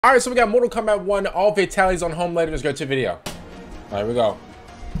All right, so we got Mortal Kombat 1, all fatalities on Homelander. Let's go to the video. All right, here we go.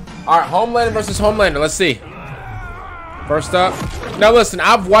 All right, Homelander versus Homelander. Let's see. First up. Now listen,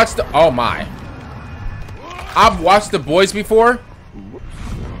 I've watched the, oh my. I've watched The Boys before.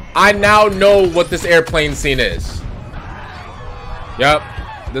 I now know what this airplane scene is. Yep.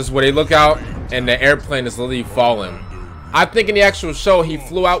 This is where they look out and the airplane is literally falling. I think in the actual show, he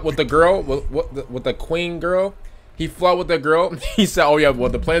flew out with the girl, with the queen girl. He flew out with the girl. He said, oh yeah, well,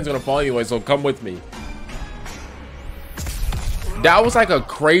 the plane's gonna fall anyway, so come with me. That was like a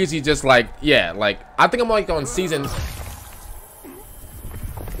crazy, just like, yeah, like, I think I'm like on season.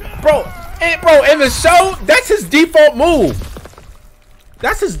 Bro, in the show, that's his default move.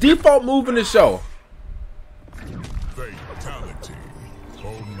 That's his default move in the show. Fatality.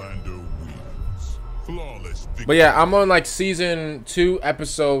 Homelander wins. Flawless victory. But yeah, I'm on like season 2,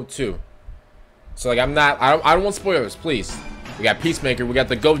 episode 2. So like I don't want spoilers, please. We got Peacemaker, we got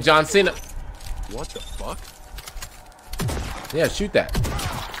the GOAT John Cena. What the fuck? Yeah, shoot that.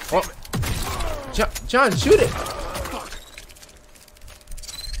 Oh. John, shoot it.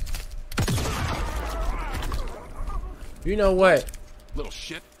 You know what? Little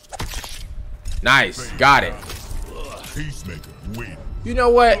shit. Nice, got it. Peacemaker wins. You know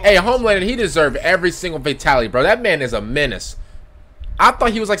what? Hey, Homelander, he deserved every single fatality, bro. That man is a menace. I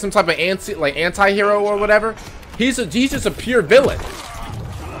thought he was like some type of anti-hero or whatever. He's just a pure villain.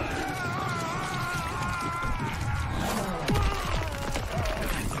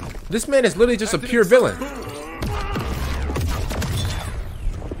 This man is literally just a pure villain.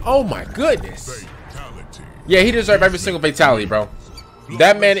 Oh my goodness. Yeah, he deserved every single fatality, bro.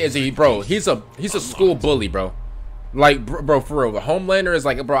 That man is he's a school bully, bro. Like, bro, for real. The Homelander is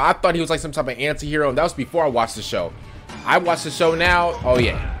like, bro, I thought he was like some type of anti-hero, and that was before I watched the show. I watch the show now. Oh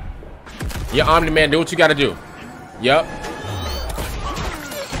yeah. Yeah, Omni-Man, do what you gotta do. Yup.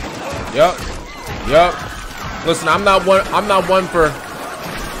 Listen, I'm not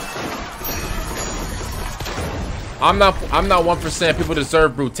one for saying people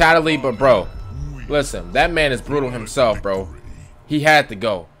deserve brutality, but bro, listen, that man is brutal himself, bro. He had to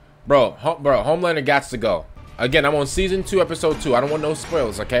go. Bro, Homelander got to go. Again, I'm on season 2, episode 2. I don't want no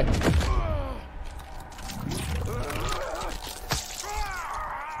spoilers, okay?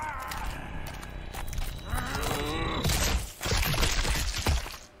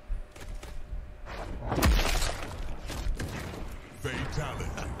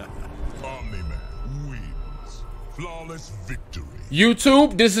 Flawless victory.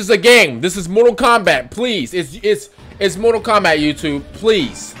 YouTube, this is a game. This is Mortal Kombat. Please, it's Mortal Kombat. YouTube,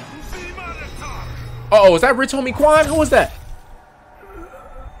 please. Uh-oh, is that Rich Homie Quan? Who was that?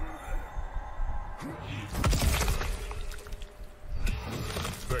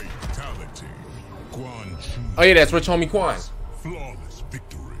 Fatality. Oh yeah, that's Rich Homie Quan. Flawless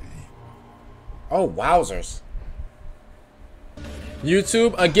victory. Oh wowzers.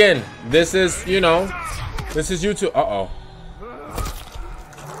 YouTube, again, this is, you know, this is YouTube. Uh-oh.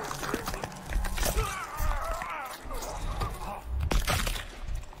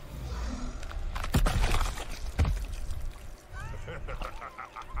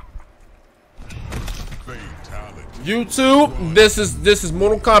 YouTube, this is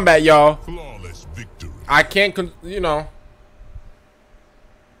Mortal Kombat, y'all. Flawless victory. I can't, you know.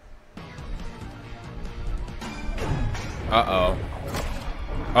 Uh-oh.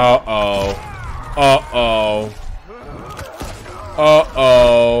 Uh-oh. Uh-oh.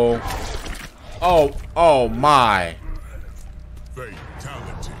 Uh-oh. Oh my.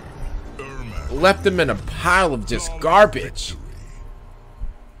 Fatality. Left him in a pile of just garbage.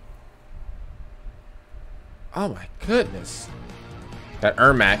 Oh my goodness. That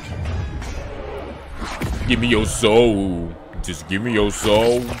Ermac. Give me your soul. Just give me your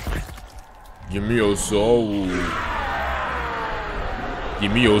soul. Give me your soul.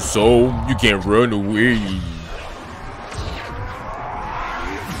 Give me your soul. You can't run away.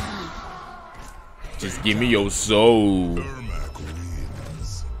 Just give me your soul.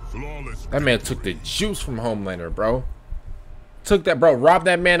 That man took the juice from Homelander, bro. Took that, bro. Robbed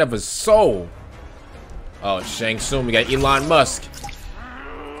that man of his soul. Oh, Shang Tsung. We got Elon Musk.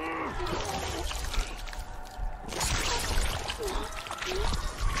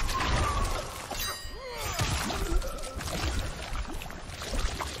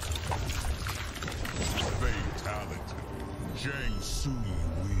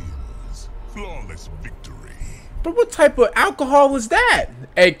 Flawless victory. But what type of alcohol is that?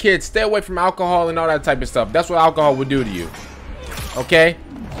 Hey kids, stay away from alcohol and all that type of stuff. That's what alcohol would do to you. Okay?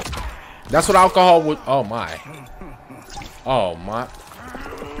 That's what alcohol would. Oh my. Oh my.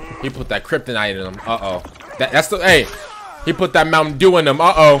 He put that kryptonite in him. Uh-oh. That's the, hey, He put that Mountain Dew in him.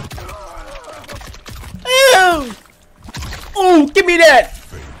 Uh-oh. Ew. Ooh, give me that.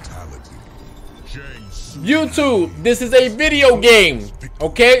 Fatality. YouTube, this is a video game.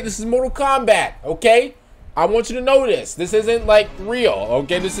 Okay? This is Mortal Kombat. Okay? I want you to know this. This isn't like real.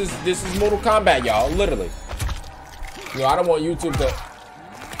 Okay? This is Mortal Kombat, y'all. Literally. Yo, I don't want YouTube to...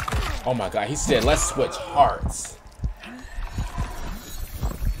 Oh my god, he said, let's switch hearts.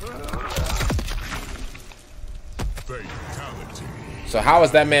 Fatality. So how is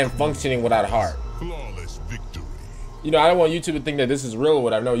that man functioning without a heart? Flawless victory. You know, I don't want YouTube to think that this is real or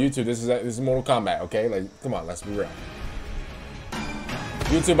whatever. No, YouTube, this is Mortal Kombat, okay? Like, come on, let's be real.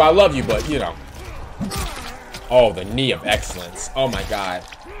 YouTube, I love you, but, you know. Oh, the knee of excellence. Oh my god.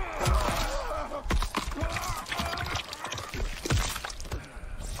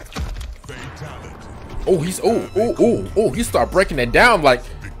 Oh, he start breaking it down like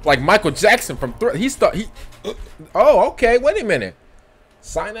Michael Jackson from oh, okay, wait a minute.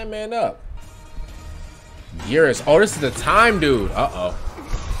 Sign that man up. Years. Oh, this is the time, dude. Uh-oh.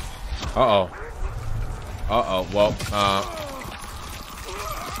 Uh-oh. Uh-oh. Well,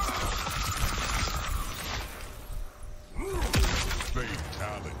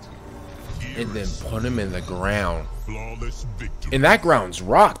 and then put him in the ground. Flawless victory. And that ground's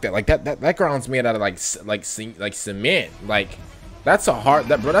rock. That ground's made out of like cement. Like that's a hard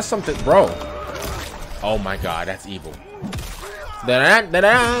bro. That's something, bro. Oh my god, that's evil.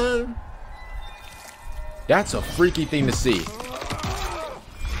 Da-da-da-da. That's a freaky thing to see.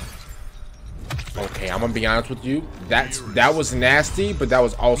 Okay, I'm gonna be honest with you. That was nasty, but that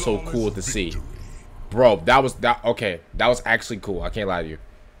was also cool to see, bro. That was actually cool. I can't lie to you.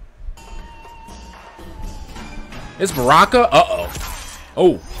 It's Baraka. Uh-oh.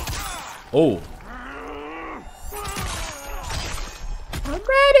 Oh. Oh. I'm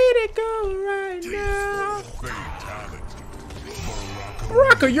ready to go right now.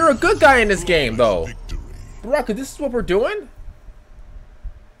 Baraka, you're a good guy in this game, though. Baraka, this is what we're doing?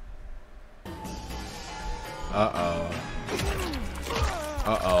 Uh-oh.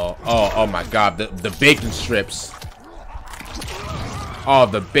 Uh-oh. Oh my god. The bacon strips. Oh,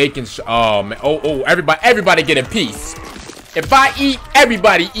 the bacon. Oh man. Oh, everybody get a piece. If I eat,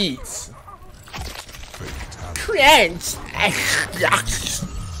 everybody eats. Crunch.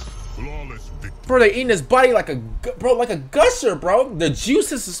 Bro, they eating his body like a gusher, bro. The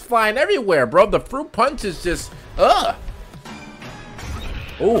juices is flying everywhere, bro. The fruit punch is just ugh.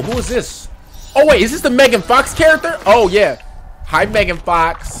 Oh, who is this? Oh wait, is this the Megan Fox character? Oh yeah. Hi, Megan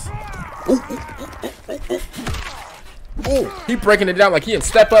Fox. Ooh. Oh, he breaking it down like he in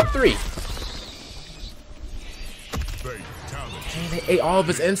Step Up 3. Hey, they ate all of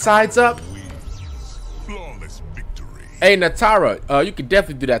his insides up. Flawless victory. Hey, Natara, you could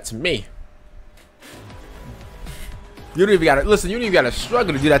definitely do that to me. You don't even gotta listen. You don't even gotta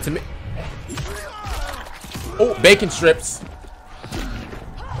struggle to do that to me. Oh, bacon strips.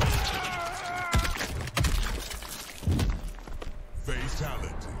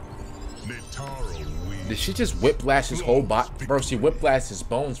 Did she just whiplash his whole body? Bro, she whiplashed his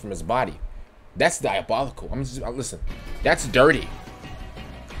bones from his body. That's diabolical. I'm just listen. That's dirty.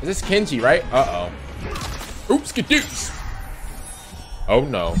 Is this Kenji, right? Uh-oh. Oops, skadoops. Oh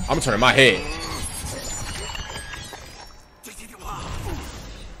no. I'm turning my head.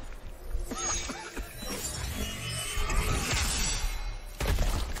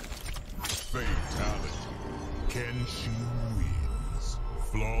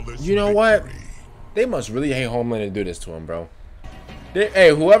 You know what? They must really hate Homelander to do this to him, bro. Hey,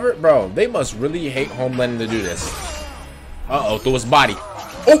 whoever, bro, they must really hate Homelander to do this. Uh-oh, through his body.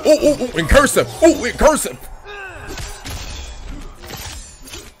 Oh, in cursive. Oh, in cursive.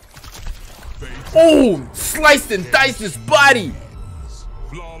 Oh, sliced and diced his body.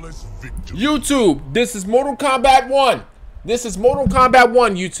 YouTube, this is Mortal Kombat 1. This is Mortal Kombat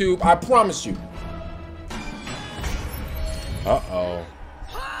 1, YouTube. I promise you. Uh-oh.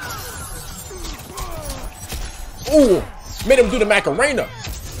 Ooh, made him do the Macarena.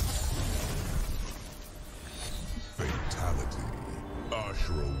 Fatality.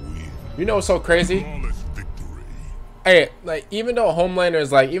 You know what's so crazy? Hey, like even though Homelander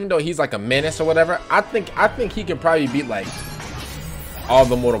is like, even though he's like a menace or whatever, I think he can probably beat like all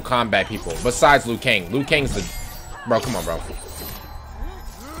the Mortal Kombat people besides Liu Kang. Liu Kang's the bro. Come on, bro.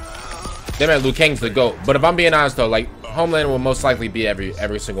 They meant Liu Kang's the GOAT. But if I'm being honest though, like Homelander will most likely be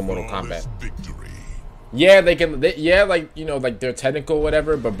every single Mortal Kombat. Yeah, they can. Yeah, like you know, like they're technical, or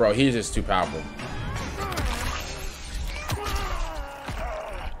whatever. But bro, he's just too powerful.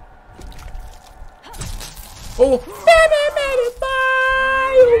 Oh,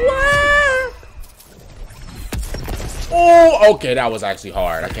 Oh, okay, that was actually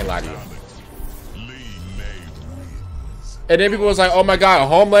hard. I can't lie to you. And then people was like, oh my god,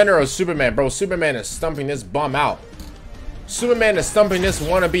 Homelander or Superman? Bro, Superman is stumping this bum out. Superman is stumping this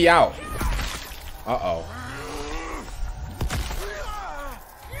wannabe out. Uh-oh.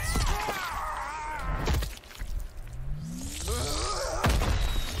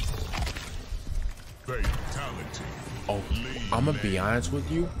 Oh, I'm gonna be honest with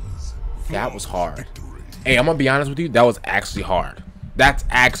you. That was hard. Hey, I'm gonna be honest with you. That was actually hard. That's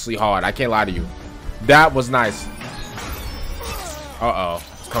actually hard. I can't lie to you. That was nice. Uh-oh.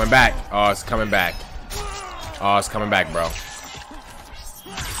 It's coming back. Oh, it's coming back. Oh, it's coming back, bro.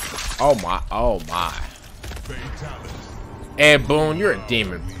 Oh, my. Oh, my. Ed Boon, you're a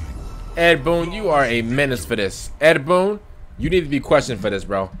demon. Ed Boon, you are a menace for this. Ed Boon, you need to be questioned for this,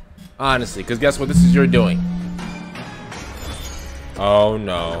 bro. Honestly, because guess what? This is your doing. Oh,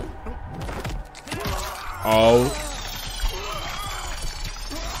 no. Oh.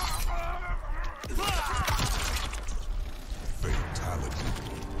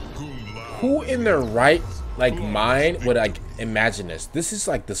 Who in their right mind would like imagine this? This is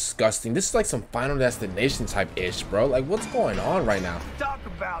like disgusting. This is like some Final Destination type ish, bro. Like, what's going on right now? Talk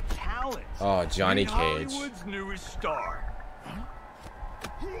about talent. Oh, Johnny Cage. Hollywood's newest star.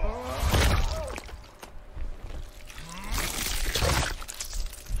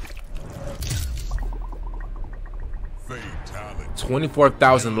 Fatality.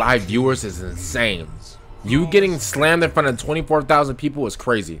 24,000 live viewers is insane. You getting slammed in front of 24,000 people is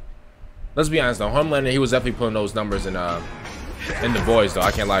crazy. Let's be honest though, Homelander, he was definitely putting those numbers in The Boys though.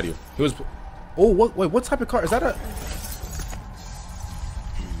 I can't lie to you. He was. Oh, what? Wait, what type of car is that?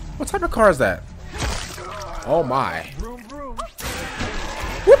 What type of car is that? Oh my.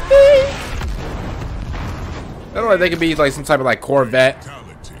 Whoopee! I don't know, like they could be like some type of like Corvette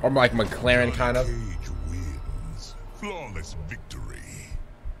or like McLaren kind of. Flawless victory.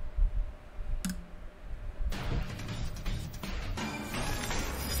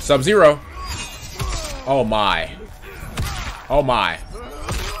 Sub-Zero. Oh my. Oh my.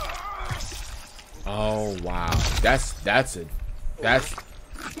 Oh wow. That's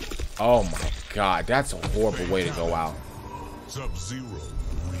oh my god. That's a horrible way to go out. Sub-Zero.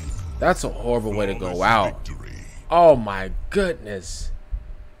 That's a horrible way to go out. Oh my goodness.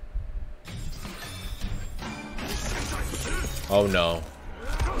 Oh no.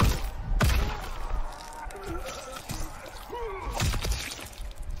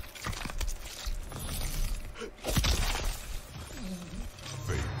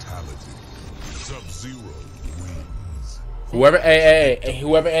 Whoever, hey,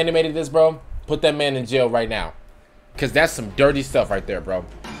 whoever animated this, bro, put that man in jail right now. Cause that's some dirty stuff right there, bro.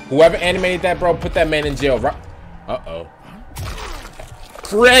 Whoever animated that, bro, put that man in jail right. Uh-oh.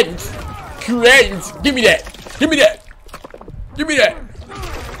 Credence! Give me that! Give me that! Give me that!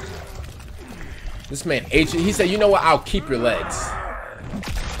 This man ate it. He said, you know what? I'll keep your legs.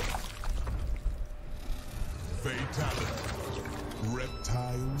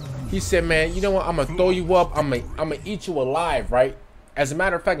 He said, man, you know what? I'm gonna throw you up. I'm gonna eat you alive, right? As a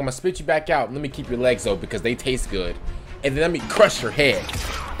matter of fact, I'm gonna spit you back out. Let me keep your legs though because they taste good. And then let me crush your head.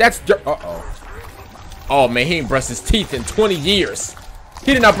 That's uh-oh. Oh man, he ain't brushed his teeth in 20 years.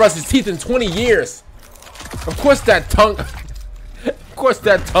 He did not brush his teeth in 20 years. Of course that tongue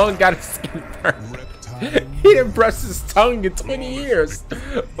got his skin burned. He didn't brush his tongue in 20 years.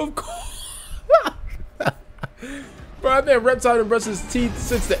 Of course. Bro, I think Reptile didn't brush his teeth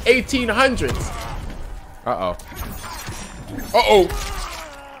since the 1800s. Uh-oh. Uh-oh.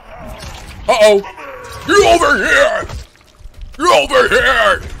 Uh-oh. You over here! You over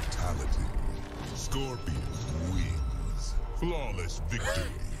here! Fatality. Scorpion wins. Flawless victory.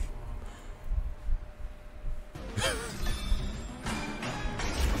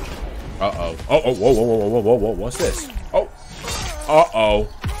 Uh-oh. Oh, whoa, what's this? Oh. Uh-oh.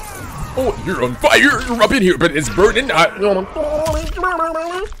 Oh, you're on fire! You're up in here, but it's burning.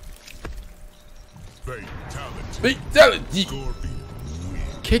 Fatality.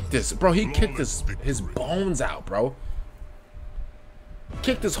 Kick this, bro. He kicked his bones out, bro.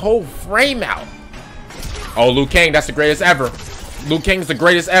 Kicked his whole frame out. Oh, Liu Kang, that's the greatest ever. Liu Kang's the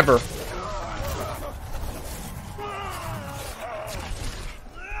greatest ever.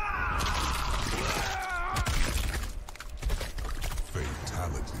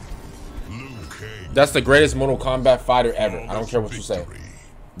 That's the greatest Mortal Kombat fighter ever. I don't care what you say.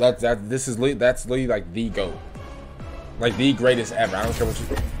 That's literally like the GOAT. Like the greatest ever. I don't care what you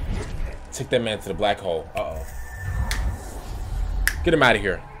say. Take that man to the black hole. Uh-oh. Get him out of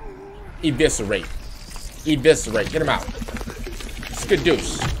here. Eviscerate. Eviscerate. Get him out.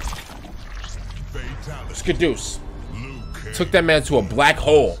 Skadoosh. Skadoosh. Took that man to a black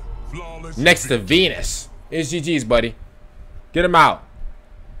hole Flawless next to Venus. It's GG's, buddy. Get him out.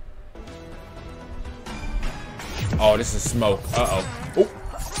 Oh, this is smoke. Uh-oh. Oh.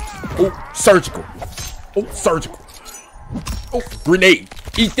 Oh, surgical. Oh, surgical. Oh, grenade.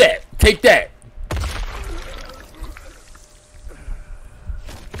 Eat that. Take that.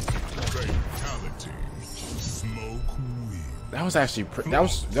 fatality. Smoke wins. That was actually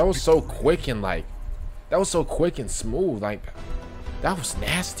that was so quick and like that was so quick and smooth. Like that was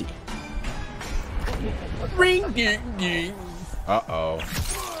nasty. Ring ding ding. Uh-oh.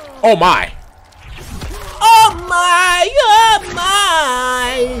 Oh my. Oh my. Oh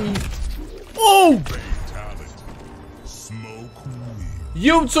my. Oh. Fatality. Smoke wins.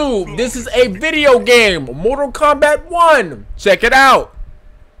 YouTube, this is a video game. Mortal Kombat 1. Check it out.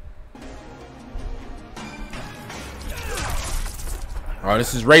 Oh,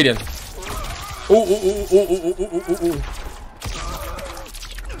 this is Raiden. Ooh, ooh, ooh, ooh, ooh, ooh, ooh, ooh, ooh.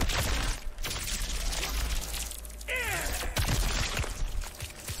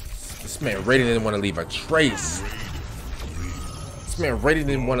 This man Raiden didn't want to leave a trace. This man Raiden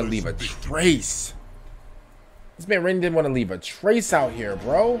didn't want to leave a trace. This man Raiden didn't want to leave a trace out here,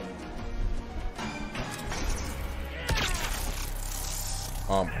 bro.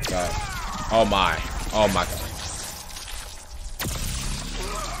 Oh my god. Oh my. Oh my god.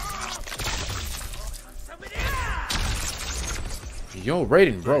 Yo,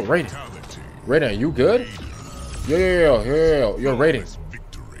 Raiden, bro, Raiden. Raiden, are you good? Yo, Raiden. Yo, Raiden.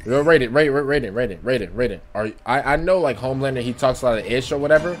 Are you, I know like Homelander, he talks a lot of ish or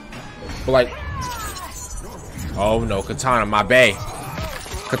whatever, but like, oh no, Katana, my bae.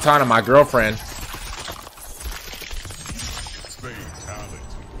 Katana, my girlfriend.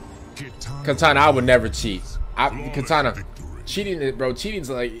 Katana, I would never cheat. Katana, cheating, bro. Cheating's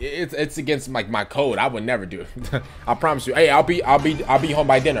like it's against like my code. I would never do it. I promise you. Hey, I'll be home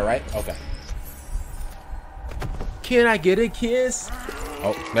by dinner, right? Okay. Can I get a kiss?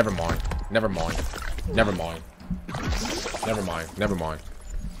 Oh, never mind. Never mind. Never mind. Never mind. Never mind.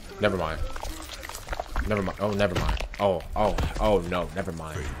 Never mind. Never mind. Oh, never mind. Oh no. Never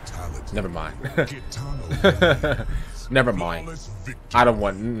mind. Never mind. Never mind. I don't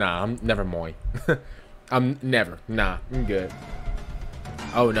want. Nah, I'm never mind. I'm never. Nah, I'm good.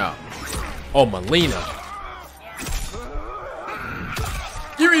 Oh no. Oh, Melina.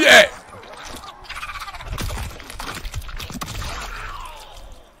 Give me that.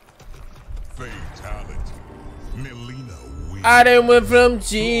 Fatality. Melina wins. I done went from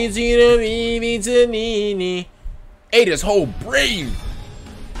cheesy to Mimi to Nini. Ate his whole brain.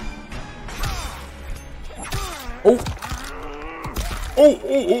 Oh.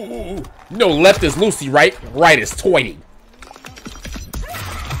 Oh. No, left is Lucy, right? Right is Toity.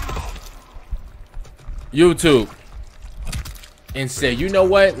 YouTube. And say, you know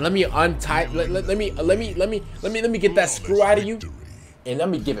what? Let me untie. Let me get that screw out of you, and let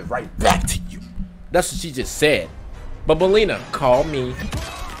me give it right back to you. That's what she just said. But Melina, call me.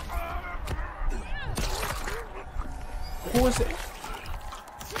 Who is it?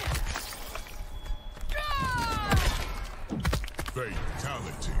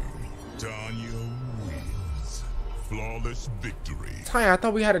 Fatality. Tanya wins. Flawless victory. Tanya, I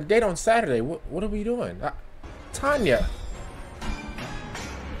thought we had a date on Saturday. What are we doing? Tanya.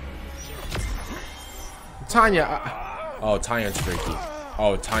 Oh, Tanya's freaky.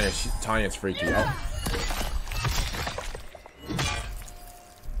 Oh, Tanya's freaky. Oh.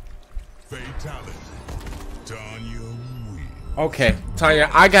 Fatality. Tanya wins. Okay, Tanya,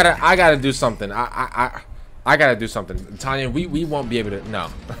 I gotta do something. I gotta do something. Tanya, we won't be able to. No.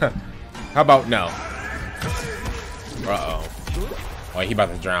 How about no? Uh-oh. Oh, he about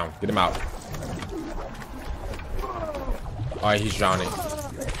to drown. Get him out. Oh, he's drowning.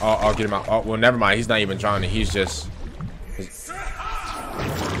 Oh, get him out. Oh, well, never mind. He's not even drowning. He's just.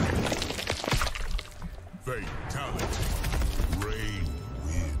 Fatality. Rain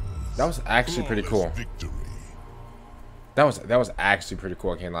wins. That was actually pretty cool. Victory. That was actually pretty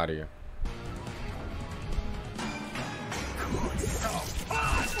cool. I can't lie to you.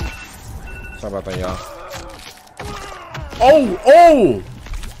 Sorry about that, y'all. Oh!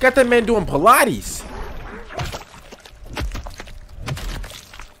 Got that man doing Pilates.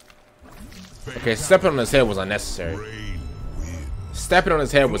 Okay, stepping on his head was unnecessary. Rain wins. Stepping on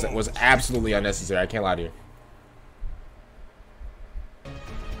his head was absolutely unnecessary. I can't lie to you.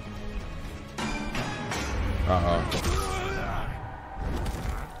 Uh-oh.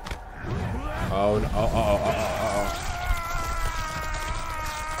 Oh, no. Oh.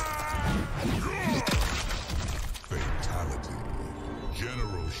 Fatality.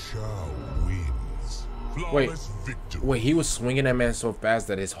 General Shao wins. Wait, Flawless victory. wait, he was swinging that man so fast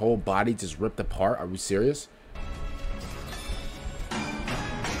that his whole body just ripped apart. Are we serious?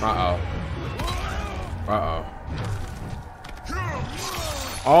 Uh-oh. Uh-oh.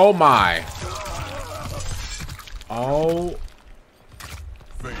 Oh my. Oh.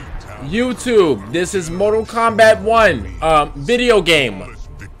 Fatality. YouTube, this is Mortal Kombat 1 video game. Flawless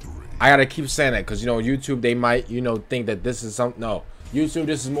victory. I gotta keep saying that because, you know, YouTube, they might, you know, think that this is something. No. YouTube,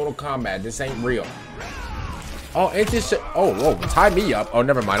 this is Mortal Kombat. This ain't real. Oh, ain't this shit? Oh, whoa, tie me up. Oh,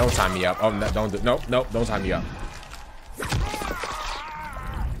 never mind. Don't tie me up. Oh, no, don't do. Nope, nope, don't tie me up.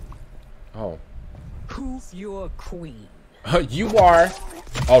 Oh. Who's your queen? You are.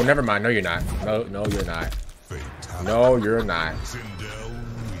 Oh, never mind. No, you're not. No, no, you're not. Fatality. No, you're not. Sindel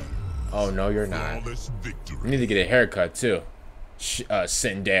wins. Oh, no, you're not. Flawless victory. You need to get a haircut too,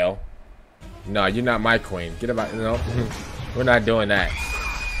 Sindel. No, you're not my queen. Get about. No, we're not doing that.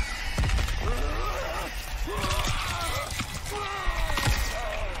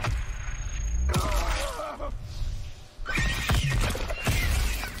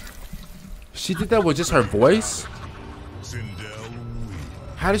 She did that with just her voice? Sindel wins.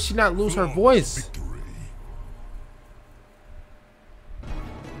 How did she not lose her voice? Victory.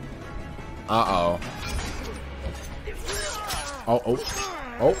 Uh-oh. Oh, oh,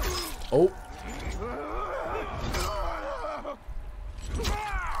 oh, oh.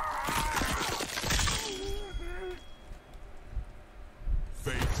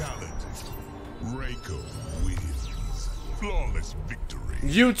 Fatality. Reiko wins. Flawless victory.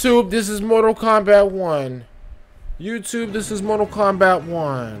 YouTube, this is Mortal Kombat 1. YouTube, this is Mortal Kombat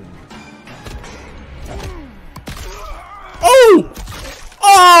 1. Oh!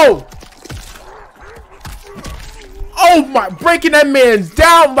 Oh! Oh my, breaking that man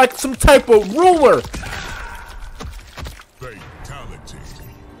down like some type of ruler. Fatality.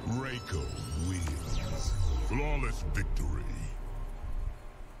 Reiko wins. Flawless victory.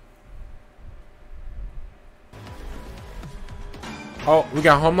 Oh, we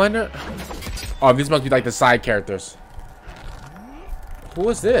got Homelander? Oh, these must be like the side characters. Who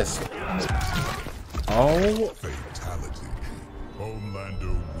is this? Oh, Fatality.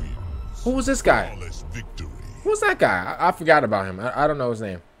 Homelander wins. who was this guy? Flawless victory. Who's that guy? I forgot about him. I don't know his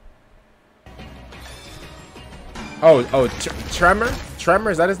name. Oh, Tremor?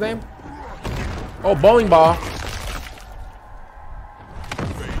 Tremor, is that his name? Oh, bowling ball.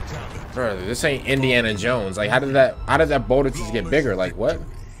 Fatality. Bro, this ain't Indiana Jones. Like, how did that boulder just get bigger? Like, what?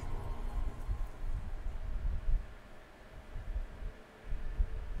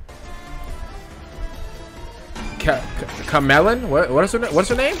 Camelon? What's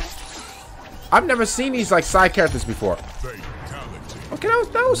her name? I've never seen these like side characters before. Fatality. Okay,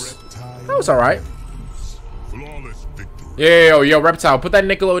 that was all right. Flawless victory. Yo, Reptile, put that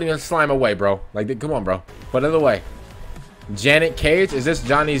Nickelodeon slime away, bro. Like, come on, bro. Put it away. Janet Cage, is this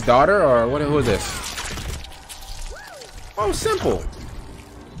Johnny's daughter or what? Who is this? Oh, simple.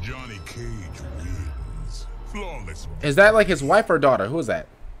 Johnny Cage wins. Flawless. Is that like his wife or daughter? Who is that?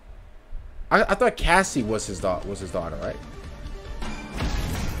 I thought Cassie was his daughter, right?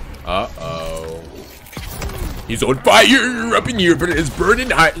 Uh-oh. He's on fire up in here, but it's burning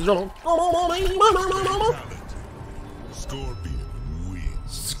hot. Scorpion wins.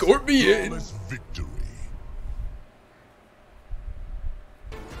 Scorpion. Flawless victory.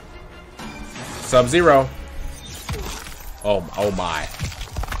 Sub-Zero. Oh my.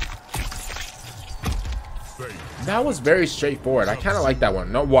 That was very straightforward. I kind of like that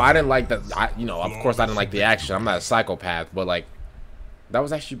one. No, well, I didn't like that. You know, of course, I didn't like the action. I'm not a psychopath, but like, that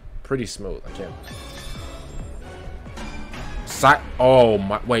was actually pretty smooth. I can't. Oh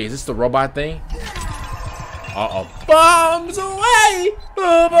my! Wait, is this the robot thing? Uh-oh. Bombs away!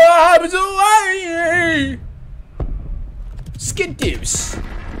 Bombs away! Skid deuce.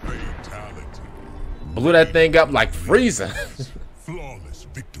 Fatality. Blew that thing up like Frieza. Flawless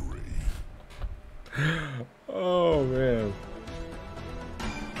victory. Oh man.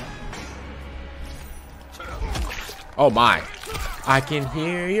 Oh my. I can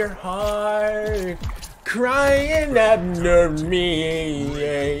hear your heart crying under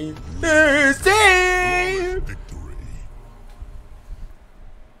me. Thursday. Victory.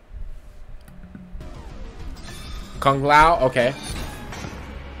 Kung Lao, okay.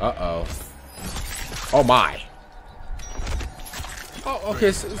 Uh-oh. Oh my. Oh,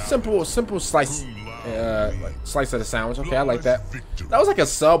 okay, simple slice. Slice of the sandwich. Okay, I like that. That was like a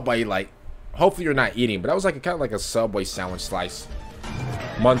Subway, like, hopefully you're not eating, but that was like kind of like a Subway sandwich slice.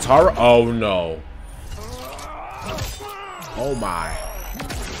 Montara? Oh no. Oh my.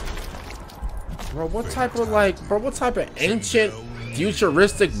 Bro, what type of ancient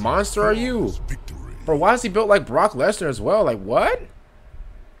futuristic monster are you? Victory. Bro, why is he built like Brock Lesnar as well? Like, what?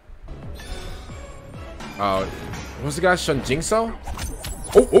 Oh, what's the guy? Shun Jingso?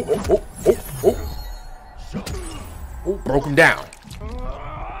 Oh, broke him down.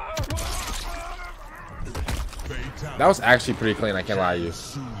 That was actually pretty clean, I can't lie to you.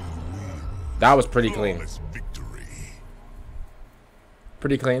 That was pretty clean.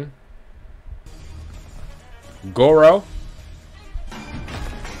 Pretty clean. Goro.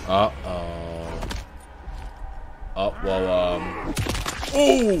 Uh-oh. Oh, well,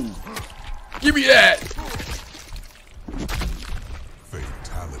 oh! Give me that!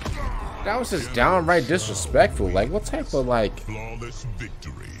 Fatality. That was just downright disrespectful. Like, what type of, like... Flawless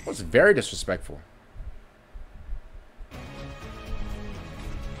victory. That was very disrespectful.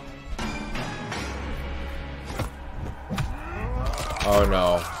 Oh,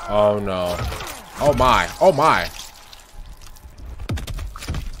 no. Oh, no. Oh, my. Oh, my.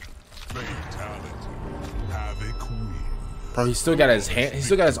 Bro, he still got his hand. He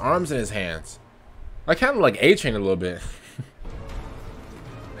still got his arms in his hands. I kind of like A-Train a little bit.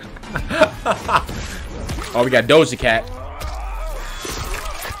 Oh, we got Doja Cat.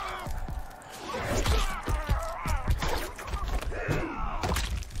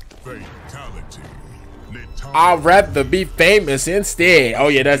 I'd rather be famous instead. Oh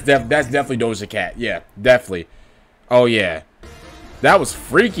yeah, that's definitely Doja Cat. Yeah, definitely. Oh yeah, that was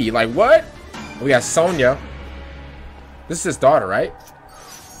freaky. Like what? We got Sonya. This is his daughter, right?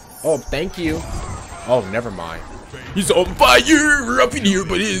 Oh, thank you. Oh, never mind. He's on fire up in here,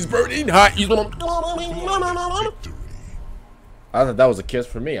 but it's burning hot. He's on. I thought that was a kiss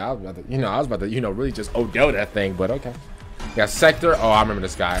for me. I was about to, really just Odell that thing, but okay. We got Sector. Oh, I remember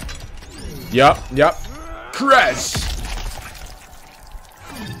this guy. Yup. Crash.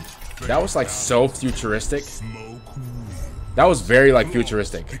 That was like so futuristic. That was very like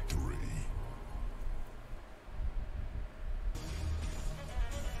futuristic.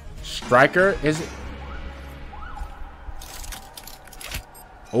 Striker is.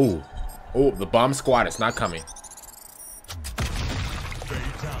 Oh, the bomb squad is not coming.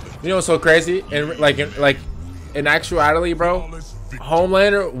 You know what's so crazy? And like in actuality, bro,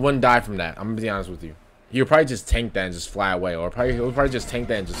 Homelander wouldn't die from that. I'm gonna be honest with you. He would probably just tank that and just fly away, or he would probably just tank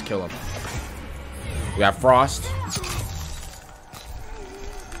that and just kill him. We got Frost.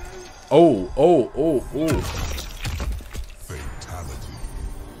 Oh. Fatality.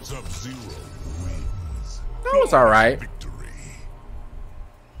 Sub-Zero wins. That was all right.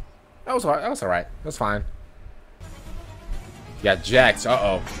 That was all right. That's fine. You got Jax.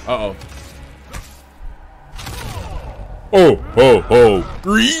 Oh.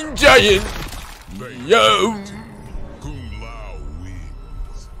 Green Giant. Yo. Kung Lao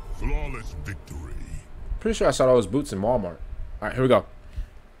wins. Flawless victory. Pretty sure I saw those boots in Walmart. All right, here we go.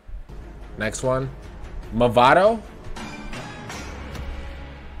 Next one, Movado.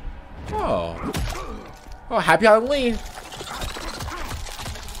 Oh, happy Halloween.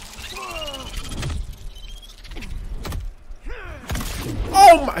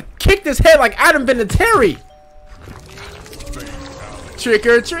 Oh my! Kicked his head like Adam Vinatieri. Trick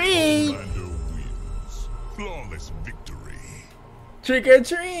or treat. Flawless victory. Trick or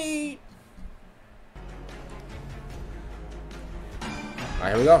treat. All right,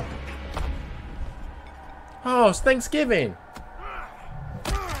 here we go. Oh, it's Thanksgiving.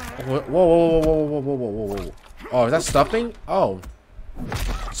 Whoa. Oh, is that stuffing? Oh.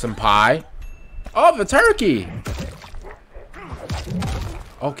 Some pie. Oh, the turkey.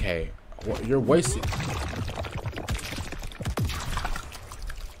 Okay. Well, you're wasted.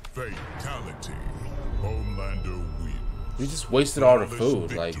 Fatality. Homelander wins. You just wasted all the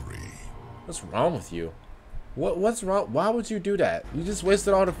food. Like, what's wrong with you? What's wrong? Why would you do that? You just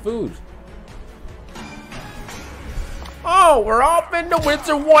wasted all the food. Oh, we're off into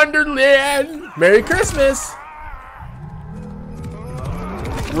Winter Wonderland. Merry Christmas.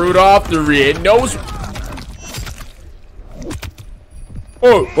 Rudolph the Red-Nosed.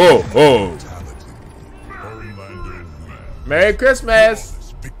 Oh. Merry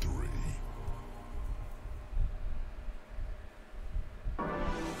Christmas.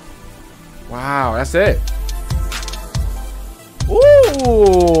 Wow, that's it.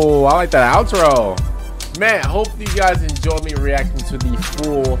 Ooh, I like that outro. Man, I hope you guys enjoyed me reacting to the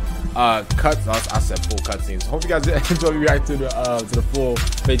full cuts. I said full cutscenes. Hope you guys enjoyed me reacting to the full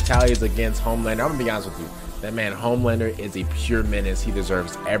fatalities against Homelander. I'm gonna be honest with you. That man Homelander is a pure menace. He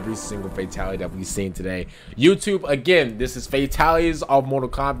deserves every single fatality that we've seen today. YouTube, again, this is fatalities of Mortal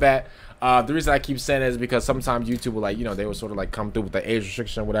Kombat. The reason I keep saying it is because sometimes YouTube will, like, they will sort of like come through with the age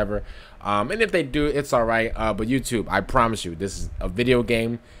restriction or whatever. And if they do, it's all right. But YouTube, I promise you, this is a video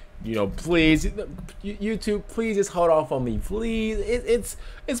game. You know, please, YouTube, please just hold off on me, please.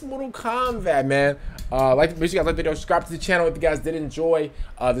 It's Mortal Kombat, man. Make sure you guys like the video, subscribe to the channel if you guys did enjoy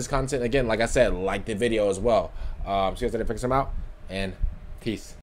this content. Again, like I said, like the video as well. So you guys did fix them out, and peace.